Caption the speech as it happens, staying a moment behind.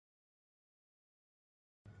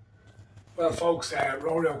Well folks,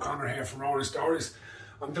 Rory O'Connor here from Rory Stories.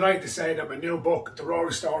 I'm delighted to say that my new book, The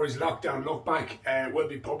Rory Stories Lockdown Lookback, will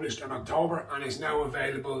be published in October and is now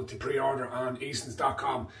available to pre-order on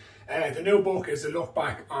eastons.com. The new book is a look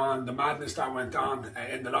back on the madness that went on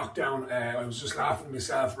in the lockdown. I was just laughing at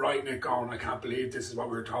myself writing it, going, I can't believe this is what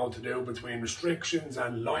we were told to do, between restrictions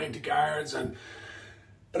and lying to guards and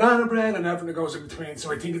banana bread and everything that goes in between.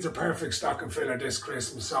 So I think it's a perfect stocking filler this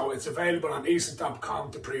Christmas. So it's available on eastons.com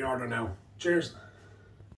to pre-order now. Cheers.